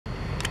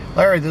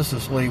Larry, this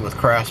is Lee with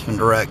Craftsman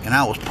Direct, and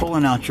I was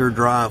pulling out your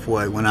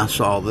driveway when I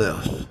saw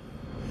this.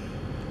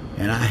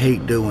 And I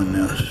hate doing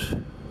this,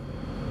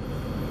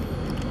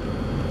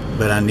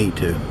 but I need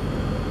to.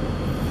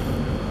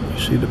 You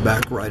see the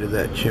back right of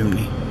that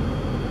chimney?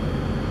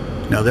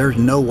 Now there's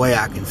no way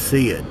I can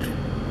see it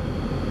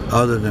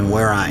other than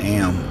where I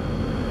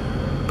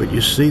am. But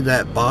you see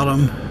that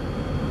bottom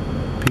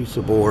piece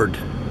of board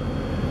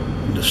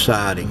and the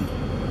siding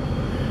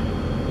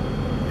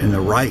in the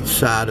right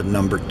side of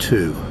number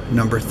 2.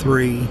 Number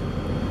 3,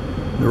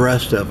 the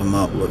rest of them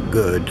up look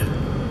good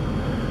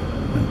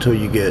until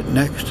you get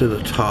next to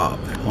the top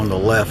on the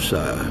left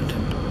side.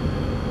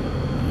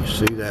 You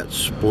see that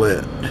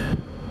split.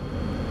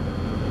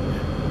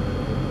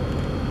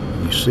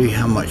 You see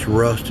how much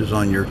rust is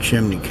on your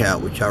chimney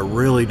cap, which I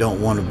really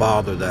don't want to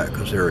bother that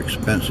because they're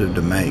expensive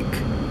to make.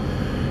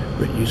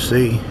 But you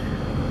see,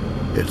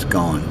 it's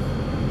gone.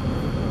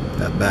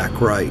 That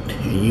back right,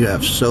 and you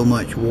have so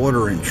much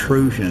water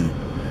intrusion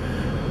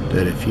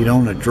that if you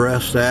don't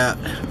address that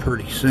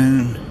pretty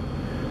soon,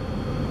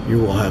 you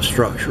will have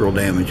structural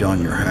damage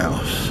on your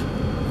house.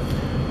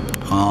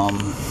 Let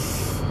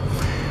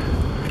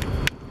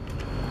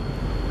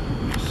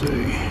me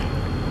see.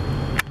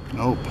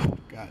 Nope,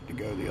 got to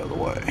go the other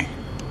way.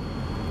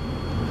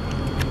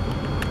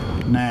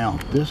 Now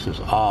this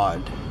is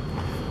odd,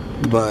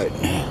 but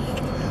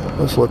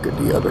let's look at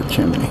the other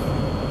chimney.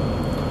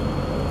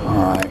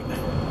 Alright,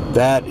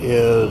 that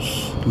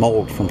is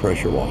mold from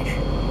pressure wash.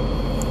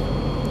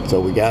 So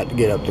we got to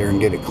get up there and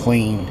get it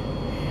clean.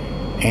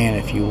 And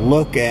if you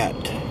look at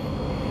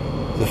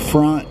the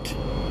front,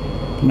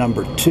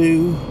 number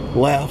 2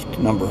 left,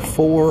 number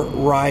 4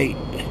 right,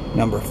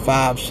 number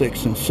 5,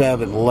 6, and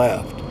 7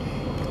 left.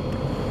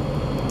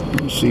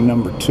 You see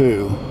number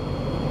 2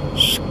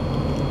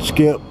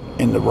 skip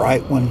in the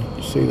right one.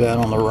 See that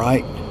on the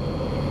right?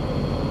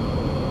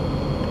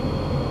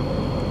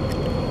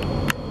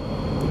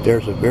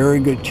 There's a very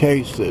good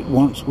chance that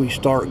once we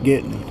start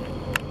getting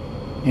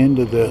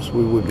into this,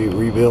 we would be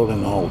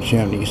rebuilding the whole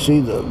chimney. You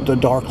see the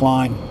dark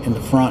line in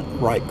the front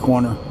right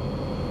corner?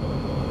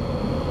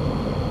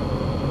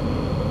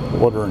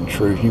 Water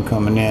intrusion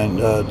coming in.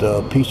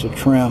 The piece of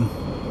trim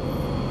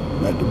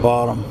at the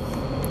bottom.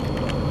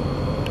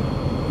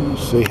 You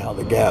see how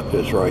the gap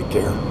is right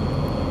there.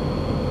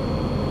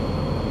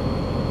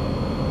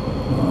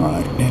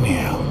 Alright,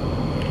 anyhow.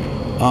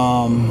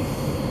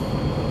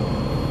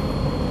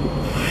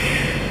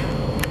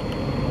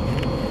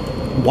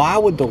 Why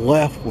would the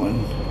left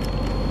one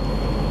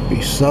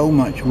be so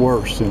much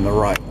worse than the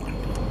right one?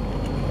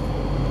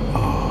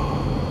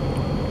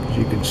 Oh, as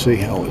you can see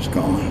how it's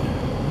gone.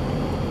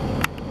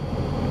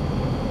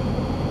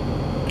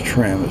 The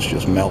trim is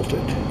just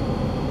melted.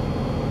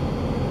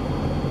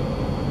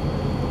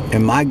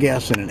 And my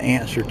guess and an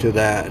answer to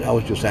that, I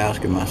was just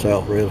asking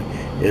myself really,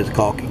 is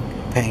caulking,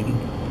 painting.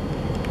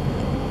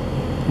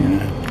 You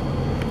know,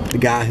 the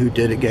guy who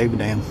did it gave a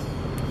damn.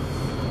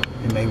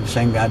 And maybe the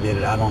same guy did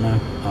it, I don't know.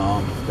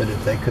 But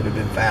if they could have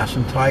been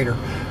fastened tighter.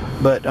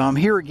 But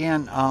here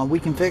again, we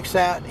can fix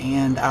that,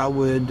 and I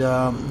would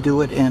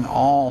do it in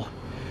all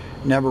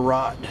never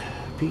rot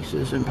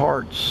pieces and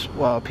parts,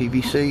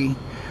 PVC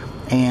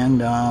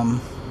and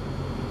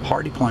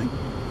hardy plank.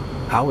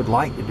 I would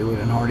like to do it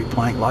in hardy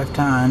plank,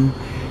 lifetime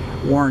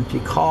warranty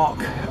caulk,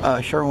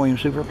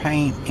 Sherwin-Williams super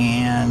paint,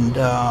 and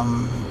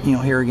you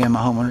know, here again,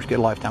 my homeowners get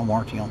a lifetime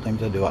warranty on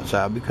things I do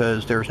outside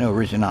because there's no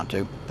reason not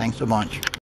to. Thanks a bunch.